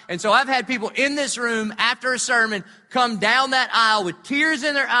not. And so I've had people in this room after a sermon come down that aisle with tears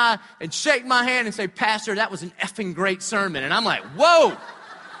in their eye and shake my hand and say, Pastor, that was an effing great sermon. And I'm like, whoa.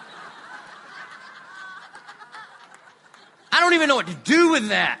 I don't even know what to do with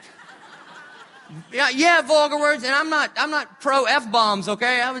that. Yeah, vulgar words, and I'm not pro F-bombs,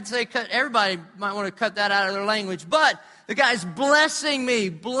 okay? I would say everybody might want to cut that out of their language. But the guy's blessing me.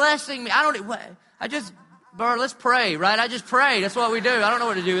 Let's pray, right? I just pray. That's what we do. I don't know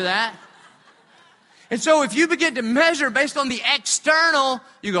what to do with that. And so if you begin to measure based on the external,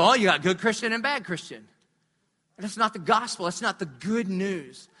 you go, oh, you got good Christian and bad Christian. And that's not the gospel. That's not the good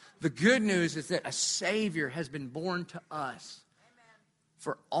news. The good news is that a Savior has been born to us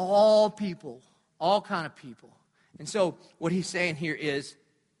for all people, all kind of people. And so what he's saying here is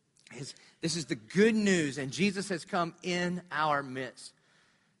this is the good news, and Jesus has come in our midst.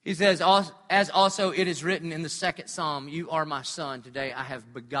 He says, as also it is written in the second Psalm, you are my son, today I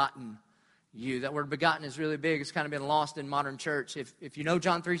have begotten you. That word begotten is really big. It's kind of been lost in modern church. If you know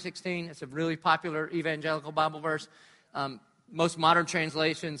John 3:16, it's a really popular evangelical Bible verse. Most modern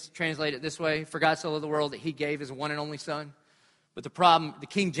translations translate it this way: for God so loved the world that he gave his one and only son. But the problem, the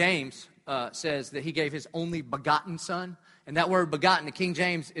King James says that he gave his only begotten son. And that word begotten, the King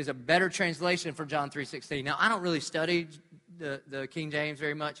James, is a better translation for John 3:16. Now, I don't really study the King James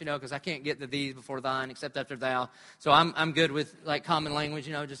very much, because I can't get the thee before thine except after thou. So I'm good with like common language,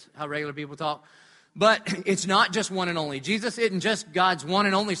 just how regular people talk. But it's not just one and only. Jesus isn't just God's one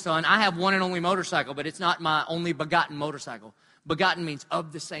and only son. I have one and only motorcycle, but it's not my only begotten motorcycle. Begotten means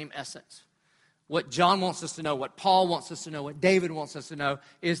of the same essence. What John wants us to know, what Paul wants us to know, what David wants us to know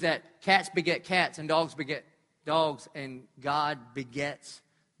is that cats beget cats and dogs beget dogs and God begets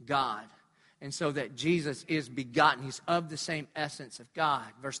God. And so that Jesus is begotten. He's of the same essence of God.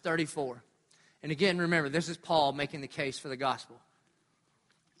 Verse 34. And again, remember, this is Paul making the case for the gospel.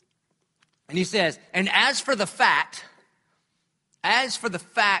 And he says, and as for the fact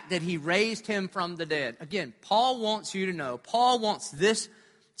that he raised him from the dead. Again, Paul wants you to know, Paul wants this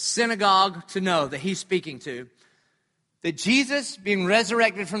synagogue to know that he's speaking to, that Jesus being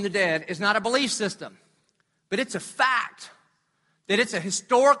resurrected from the dead is not a belief system, but it's a fact. That it's a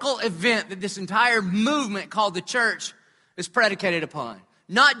historical event that this entire movement called the church is predicated upon.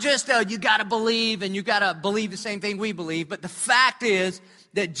 Not just you got to believe and you got to believe the same thing we believe, but the fact is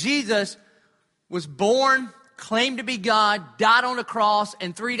that Jesus was born, claimed to be God, died on a cross,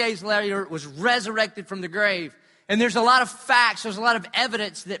 and 3 days later was resurrected from the grave. And there's a lot of facts, there's a lot of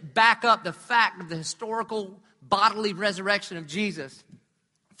evidence that back up the fact of the historical bodily resurrection of Jesus.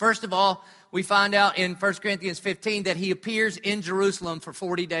 First of all, we find out in 1 Corinthians 15 that he appears in Jerusalem for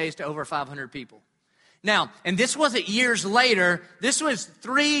 40 days to over 500 people. Now, and this wasn't years later. This was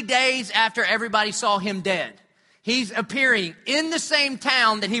 3 days after everybody saw him dead. He's appearing in the same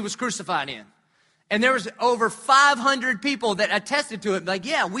town that he was crucified in. And there was over 500 people that attested to it. Like,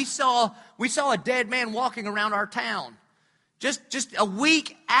 yeah, we saw a dead man walking around our town. just a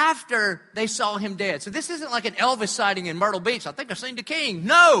week after they saw him dead. So this isn't like an Elvis sighting in Myrtle Beach. I think I've seen the king.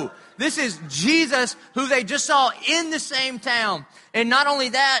 No, this is Jesus who they just saw in the same town. And not only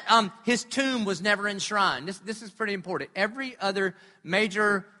that, his tomb was never enshrined. This is pretty important. Every other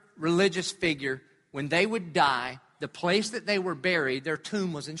major religious figure, when they would die, the place that they were buried, their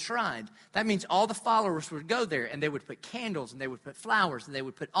tomb was enshrined. That means all the followers would go there, and they would put candles, and they would put flowers, and they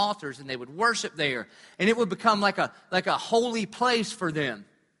would put altars, and they would worship there. And it would become like a holy place for them.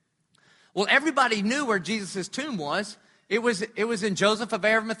 Well, everybody knew where Jesus' tomb was. It was in Joseph of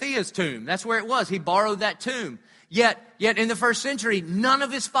Arimathea's tomb. That's where it was. He borrowed that tomb. Yet in the first century, none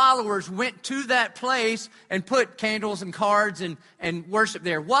of his followers went to that place and put candles and cards and worship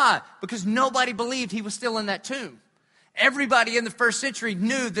there. Why? Because nobody believed he was still in that tomb. Everybody in the first century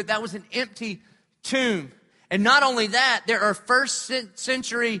knew that that was an empty tomb. And not only that, there are first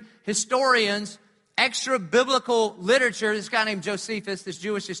century historians, extra biblical literature. This guy named Josephus, this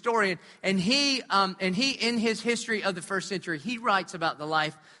Jewish historian, and he in his history of the first century, he writes about the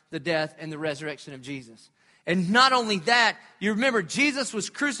life, the death, and the resurrection of Jesus. And not only that, you remember Jesus was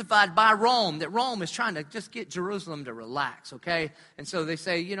crucified by Rome, that Rome is trying to just get Jerusalem to relax, okay? And so they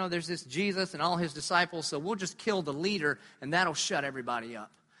say, there's this Jesus and all his disciples, so we'll just kill the leader and that'll shut everybody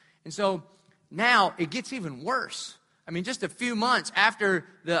up. And so now it gets even worse. I mean, just a few months after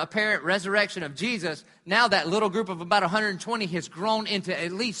the apparent resurrection of Jesus, now that little group of about 120 has grown into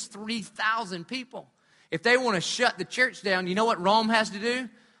at least 3,000 people. If they want to shut the church down, you know what Rome has to do?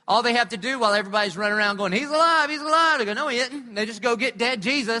 All they have to do while everybody's running around going, he's alive, they go, no, he isn't. They just go get dead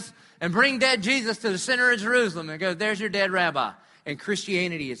Jesus and bring dead Jesus to the center of Jerusalem and go, there's your dead rabbi. And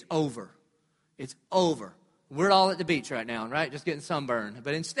Christianity is over. It's over. We're all at the beach right now, right? Just getting sunburned.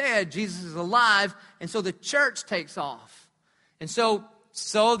 But instead, Jesus is alive, and so the church takes off. And so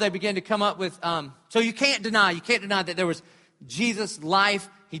they begin to come up with, so you can't deny that there was Jesus' life.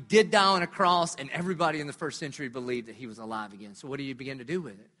 He did die on a cross, and everybody in the first century believed that he was alive again. So what do you begin to do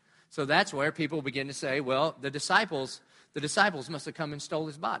with it? So that's where people begin to say, well, the disciples must have come and stole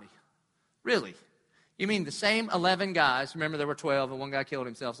his body. Really? You mean the same 11 guys, remember there were 12 and one guy killed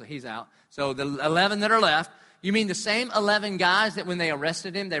himself, so he's out. So the 11 that are left, you mean the same 11 guys that when they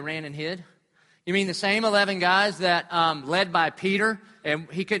arrested him, they ran and hid? You mean the same 11 guys that led by Peter, and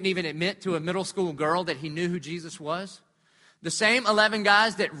he couldn't even admit to a middle school girl that he knew who Jesus was? The same 11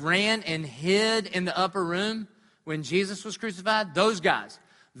 guys that ran and hid in the upper room when Jesus was crucified, those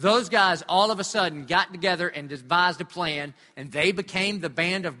guys all of a sudden got together and devised a plan, and they became the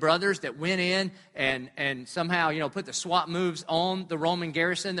band of brothers that went in and somehow, put the SWAT moves on the Roman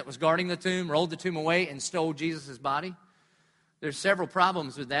garrison that was guarding the tomb, rolled the tomb away, and stole Jesus' body. There's several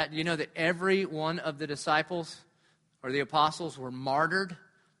problems with that. You know that every one of the disciples or the apostles were martyred,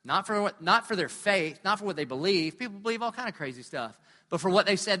 not for their faith, not for what they believe. People believe all kind of crazy stuff, but for what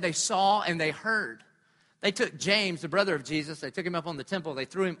they said they saw and they heard. They took James, the brother of Jesus, they took him up on the temple, they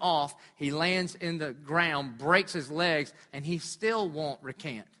threw him off, he lands in the ground, breaks his legs, and he still won't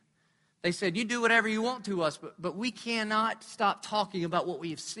recant. They said, you do whatever you want to us, but we cannot stop talking about what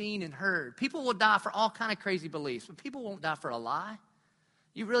we have seen and heard. People will die for all kind of crazy beliefs, but people won't die for a lie.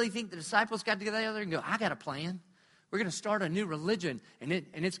 You really think the disciples got together and go, I got a plan. We're going to start a new religion, and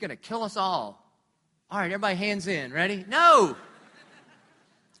it's going to kill us all. All right, everybody hands in. Ready? No!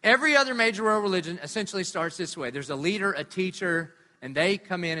 Every other major world religion essentially starts this way. There's a leader, a teacher, and they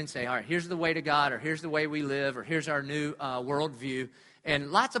come in and say, all right, here's the way to God, or here's the way we live, or here's our new worldview.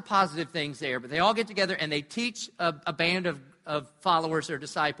 And lots of positive things there. But they all get together and they teach a band of followers or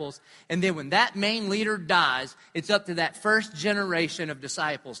disciples. And then when that main leader dies, it's up to that first generation of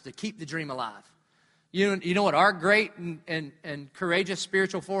disciples to keep the dream alive. You know what our great and courageous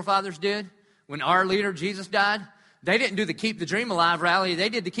spiritual forefathers did when our leader, Jesus, died? They didn't do the Keep the Dream Alive rally. They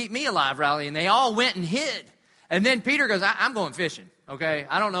did the Keep Me Alive rally, and they all went and hid. And then Peter goes, I'm going fishing, okay?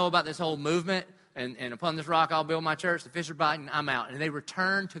 I don't know about this whole movement, and upon this rock I'll build my church. The fish are biting, I'm out. And they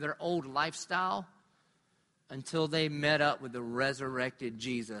returned to their old lifestyle until they met up with the resurrected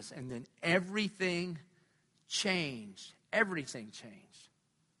Jesus. And then everything changed. Everything changed.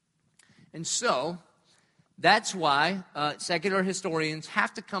 And so that's why secular historians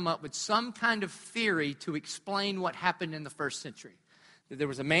have to come up with some kind of theory to explain what happened in the first century. That there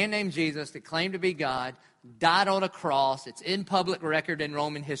was a man named Jesus that claimed to be God, died on a cross. It's in public record in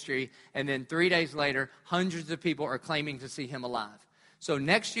Roman history. And then 3 days later, hundreds of people are claiming to see him alive. So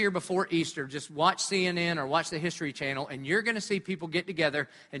next year before Easter, just watch CNN or watch the History Channel, and you're going to see people get together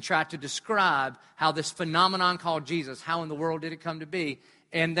and try to describe how this phenomenon called Jesus, how in the world did it come to be?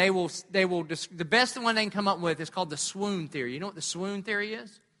 And they will the best one they can come up with is called the swoon theory. You know what the swoon theory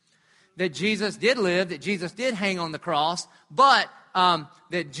is? that Jesus did live, that Jesus did hang on the cross, but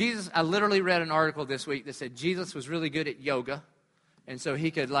that Jesus, I literally read an article this week that said Jesus was really good at yoga, and so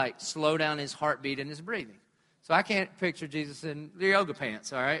he could slow down his heartbeat and his breathing. So I can't picture Jesus in the yoga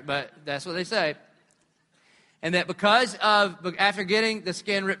pants, all right? But that's what they say. And that because of, after getting the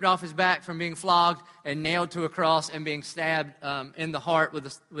skin ripped off his back from being flogged and nailed to a cross and being stabbed in the heart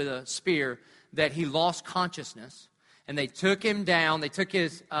with a spear, that he lost consciousness. And they took him down. They took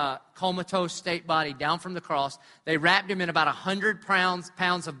his comatose state body down from the cross. They wrapped him in about 100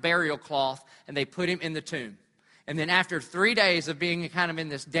 pounds of burial cloth, and they put him in the tomb. And then after 3 days of being kind of in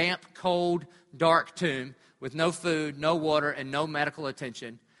this damp, cold, dark tomb with no food, no water, and no medical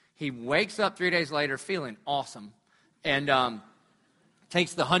attention, he wakes up 3 days later feeling awesome and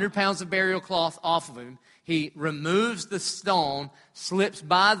takes the 100 pounds of burial cloth off of him. He removes the stone, slips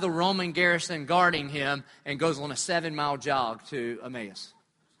by the Roman garrison guarding him, and goes on a 7-mile jog to Emmaus.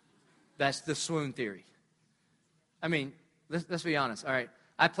 That's the swoon theory. I mean, let's be honest, all right?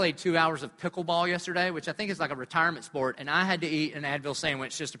 I played 2 hours of pickleball yesterday, which I think is like a retirement sport, and I had to eat an Advil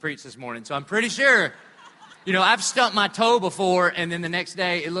sandwich just to preach this morning. So I'm pretty sure, I've stumped my toe before, and then the next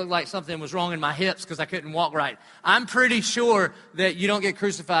day it looked like something was wrong in my hips because I couldn't walk right. I'm pretty sure that you don't get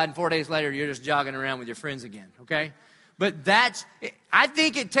crucified and 4 days later you're just jogging around with your friends again, okay? But I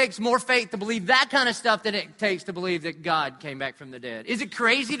think it takes more faith to believe that kind of stuff than it takes to believe that God came back from the dead. Is it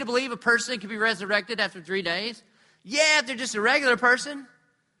crazy to believe a person can be resurrected after 3 days? Yeah, if they're just a regular person.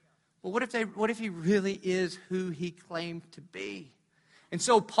 Well, what if he really is who he claimed to be? And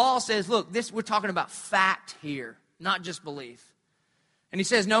so Paul says, look, we're talking about fact here, not just belief. And he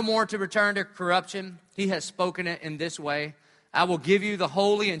says, no more to return to corruption. He has spoken it in this way. I will give you the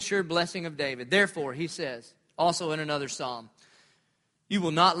holy and sure blessing of David. Therefore, he says, also in another psalm, you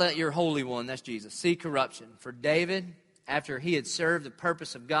will not let your Holy One, that's Jesus, see corruption. For David, after he had served the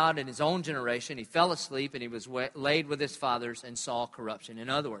purpose of God in his own generation, he fell asleep and he was laid with his fathers and saw corruption. In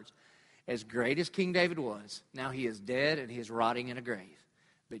other words, as great as King David was, now he is dead and he is rotting in a grave.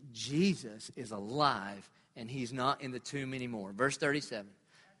 But Jesus is alive and he's not in the tomb anymore. Verse 37.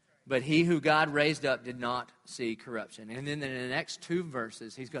 But he who God raised up did not see corruption. And then in the next 2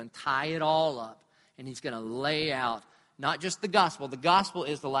 verses, he's going to tie it all up and he's going to lay out not just the gospel. The gospel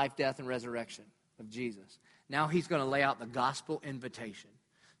is the life, death, and resurrection of Jesus. Now he's going to lay out the gospel invitation.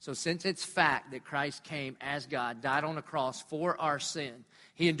 So since it's fact that Christ came as God, died on a cross for our sin,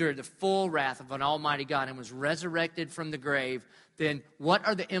 he endured the full wrath of an almighty God and was resurrected from the grave, then what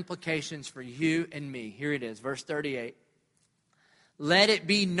are the implications for you and me? Here it is, verse 38. Let it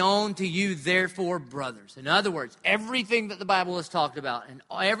be known to you, therefore, brothers. In other words, everything that the Bible has talked about and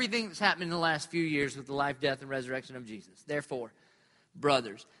everything that's happened in the last few years with the life, death, and resurrection of Jesus. Therefore,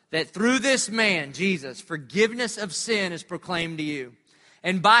 brothers, that through this man, Jesus, forgiveness of sin is proclaimed to you.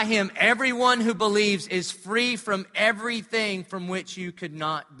 And by him, everyone who believes is free from everything from which you could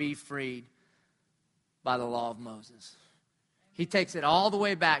not be freed by the law of Moses. He takes it all the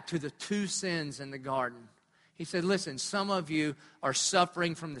way back to the 2 sins in the garden. He said, listen, some of you are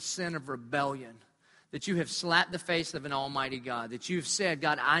suffering from the sin of rebellion, that you have slapped the face of an almighty God, that you have said,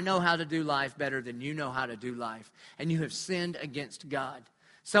 God, I know how to do life better than you know how to do life, and you have sinned against God.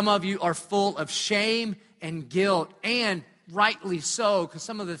 Some of you are full of shame and guilt, and rightly so, because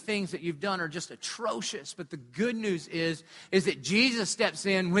some of the things that you've done are just atrocious. But the good news is that Jesus steps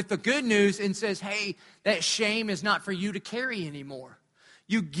in with the good news and says, hey, that shame is not for you to carry anymore.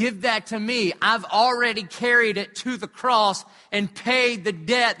 You give that to me. I've already carried it to the cross and paid the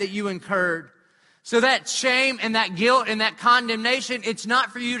debt that you incurred. So that shame and that guilt and that condemnation, it's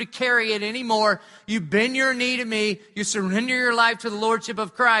not for you to carry it anymore. You bend your knee to me. You surrender your life to the Lordship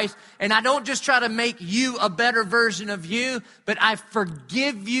of Christ. And I don't just try to make you a better version of you, but I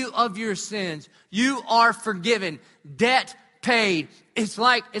forgive you of your sins. You are forgiven. Debt paid. It's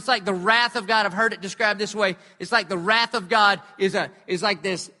like the wrath of God. I've heard it described this way. It's like the wrath of God is like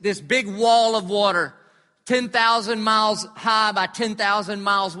this big wall of water, 10,000 miles high by 10,000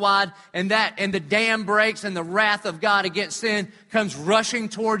 miles wide, and the dam breaks and the wrath of God against sin comes rushing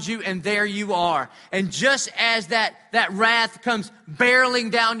towards you, and there you are. And just as that wrath comes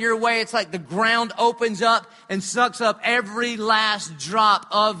barreling down your way, it's like the ground opens up and sucks up every last drop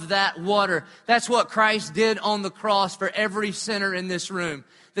of that water. That's what Christ did on the cross for every sinner in this room.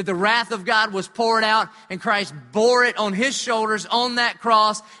 That the wrath of God was poured out, and Christ bore it on his shoulders on that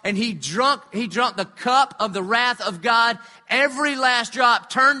cross, and he drunk the cup of the wrath of God, every last drop,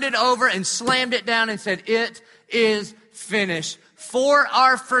 turned it over and slammed it down and said, it is finished, for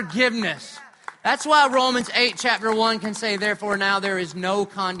our forgiveness. That's why Romans 8 chapter 1 can say, therefore now there is no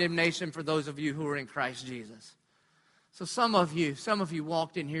condemnation for those of you who are in Christ Jesus. So some of you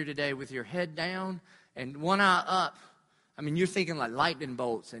walked in here today with your head down and one eye up. I mean, you're thinking like lightning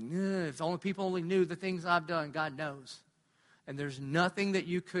bolts, and if only people only knew the things I've done, God knows. And there's nothing that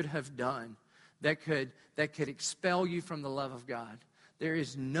you could have done that could expel you from the love of God. There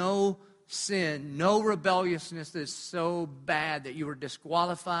is no sin, no rebelliousness that is so bad that you were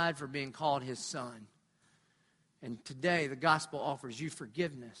disqualified for being called His son. And today, the gospel offers you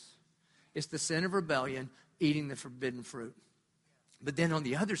forgiveness. It's the sin of rebellion, eating the forbidden fruit. But then on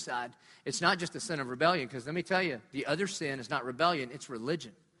the other side, it's not just the sin of rebellion, because let me tell you, the other sin is not rebellion, it's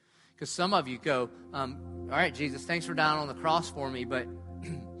religion. Because some of you go, all right, Jesus, thanks for dying on the cross for me, but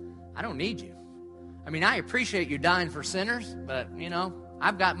I don't need you. I mean, I appreciate you dying for sinners, but,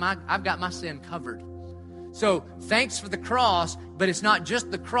 I've got my sin covered. So thanks for the cross, but it's not just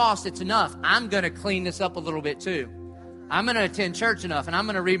the cross that's enough. I'm going to clean this up a little bit too. I'm going to attend church enough, and I'm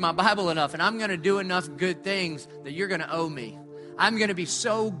going to read my Bible enough, and I'm going to do enough good things that you're going to owe me. I'm going to be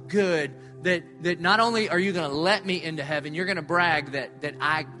so good that not only are you going to let me into heaven, you're going to brag that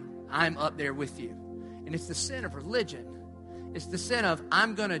I'm up there with you. And it's the sin of religion. It's the sin of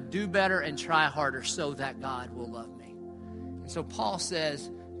I'm going to do better and try harder so that God will love me. And so Paul says,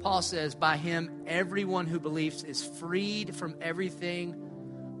 by Him, everyone who believes is freed from everything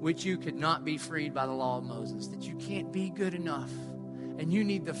which you could not be freed by the law of Moses. That you can't be good enough. And you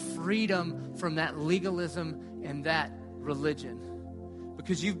need the freedom from that legalism and that religion.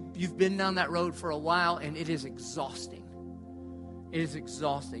 Because you've been down that road for a while, and it is exhausting. It is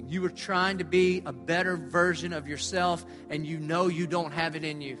exhausting. You are trying to be a better version of yourself, and you know you don't have it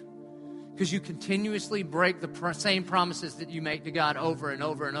in you. Because you continuously break the same promises that you make to God over and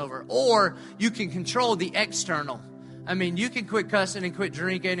over and over. Or you can control the external. I mean, you can quit cussing and quit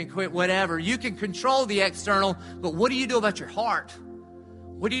drinking and quit whatever. You can control the external, but what do you do about your heart?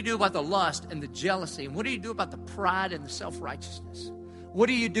 What do you do about the lust and the jealousy? And what do you do about the pride and the self-righteousness? What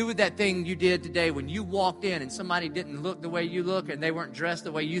do you do with that thing you did today when you walked in and somebody didn't look the way you look and they weren't dressed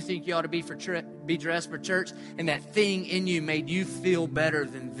the way you think you ought to be be dressed for church, and that thing in you made you feel better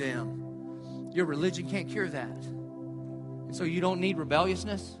than them? Your religion can't cure that. And so you don't need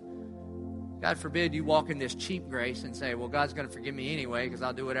rebelliousness. God forbid you walk in this cheap grace and say, well, God's going to forgive me anyway because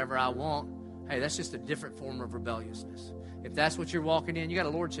I'll do whatever I want. Hey, that's just a different form of rebelliousness. If that's what you're walking in, you got a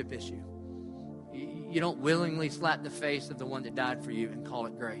lordship issue. You don't willingly slap the face of the one that died for you and call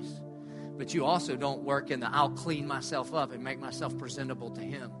it grace. But you also don't work in the I'll clean myself up and make myself presentable to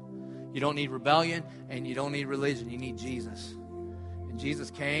Him. You don't need rebellion and you don't need religion. You need Jesus. And Jesus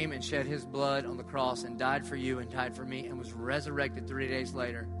came and shed His blood on the cross and died for you and died for me and was resurrected 3 days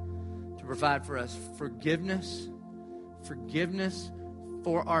later to provide for us forgiveness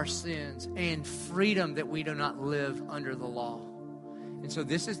for our sins and freedom that we do not live under the law. And so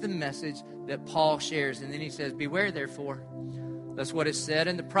this is the message that Paul shares. And then he says, beware therefore, lest what is said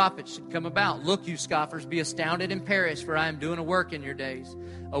in the prophets should come about. Look, you scoffers, be astounded and perish, for I am doing a work in your days,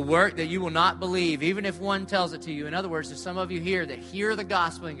 a work that you will not believe, even if one tells it to you. In other words, there's some of you here that hear the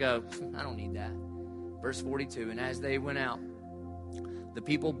gospel and go, I don't need that. Verse 42, and as they went out, the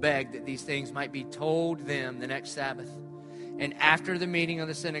people begged that these things might be told them the next Sabbath. And after the meeting of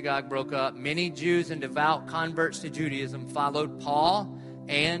the synagogue broke up, many Jews and devout converts to Judaism followed Paul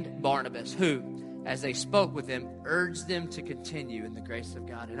and Barnabas, who, as they spoke with them, urged them to continue in the grace of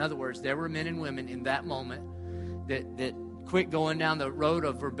God. In other words, there were men and women in that moment that quit going down the road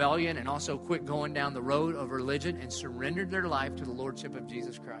of rebellion and also quit going down the road of religion and surrendered their life to the lordship of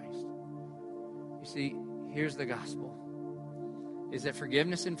Jesus Christ. You see, here's the gospel, is that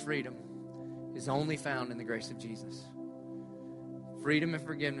forgiveness and freedom is only found in the grace of Jesus. Freedom and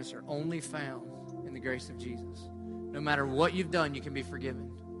forgiveness are only found in the grace of Jesus. No matter what you've done, you can be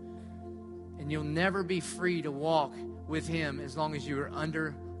forgiven. And you'll never be free to walk with Him as long as you are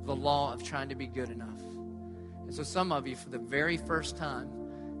under the law of trying to be good enough. And so some of you, for the very first time,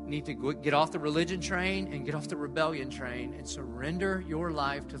 need to get off the religion train and get off the rebellion train and surrender your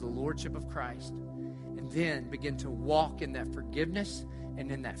life to the lordship of Christ. And then begin to walk in that forgiveness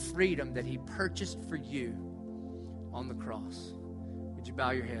and in that freedom that He purchased for you on the cross. Would you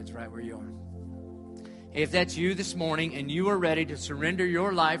bow your heads right where you are? Hey, if that's you this morning and you are ready to surrender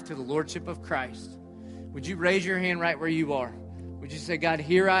your life to the lordship of Christ, would you raise your hand right where you are? Would you say, God,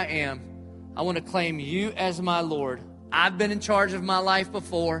 here I am. I want to claim you as my Lord. I've been in charge of my life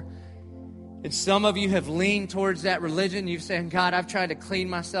before. And some of you have leaned towards that religion. You've said, God, I've tried to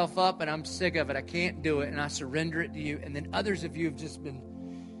clean myself up and I'm sick of it. I can't do it. And I surrender it to you. And then others of you have just been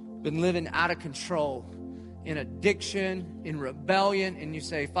living out of control, in addiction, in rebellion, and you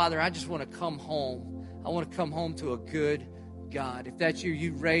say, Father, I just want to come home. I want to come home to a good God. If that's you,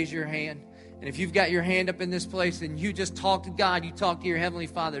 you raise your hand, And if you've got your hand up in this place and you just talk to God, you talk to your Heavenly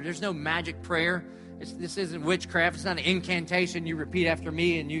Father. There's no magic prayer. This isn't witchcraft. It's not an incantation you repeat after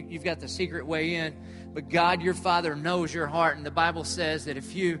me and you've got the secret way in. But God, your Father, knows your heart. And the Bible says that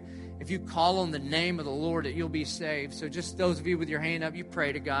if you call on the name of the Lord, that you'll be saved. So just those of you with your hand up, you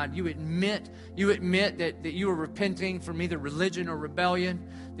pray to God. You admit that you are repenting from either religion or rebellion,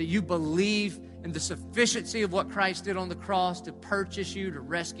 that you believe in the sufficiency of what Christ did on the cross to purchase you, to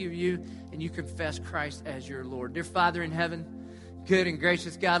rescue you, and you confess Christ as your Lord. Dear Father in heaven, good and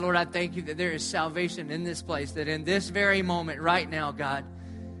gracious God, Lord, I thank you that there is salvation in this place, that in this very moment right now, God,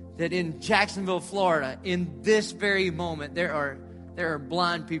 that in Jacksonville, Florida, in this very moment, there are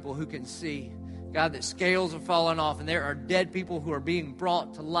blind people who can see. God, that scales are falling off, and there are dead people who are being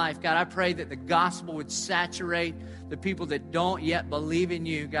brought to life. God, I pray that the gospel would saturate the people that don't yet believe in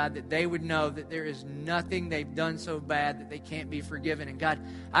you, God, that they would know that there is nothing they've done so bad that they can't be forgiven. And God,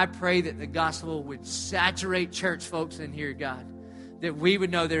 I pray that the gospel would saturate church folks in here, God, that we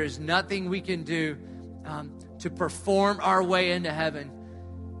would know there is nothing we can do to perform our way into heaven,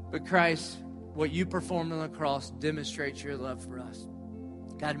 but Christ, what you performed on the cross demonstrates your love for us.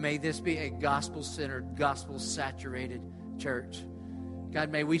 God, may this be a gospel-centered, gospel-saturated church. God,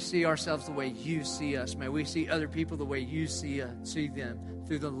 may we see ourselves the way you see us. May we see other people the way you see them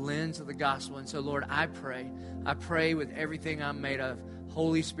through the lens of the gospel. And so, Lord, I pray with everything I'm made of,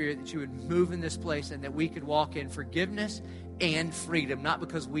 Holy Spirit, that you would move in this place and that we could walk in forgiveness and freedom, not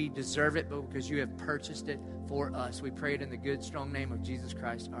because we deserve it, but because you have purchased it for us. We pray it in the good, strong name of Jesus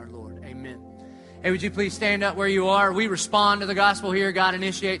Christ, our Lord. Amen. Hey, would you please stand up where you are? We respond to the gospel here. God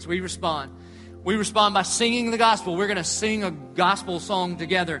initiates. We respond. We respond by singing the gospel. We're going to sing a gospel song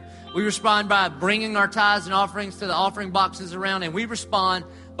together. We respond by bringing our tithes and offerings to the offering boxes around. And we respond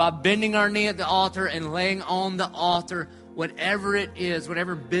by bending our knee at the altar and laying on the altar whatever it is,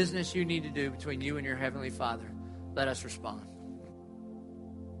 whatever business you need to do between you and your Heavenly Father. Let us respond.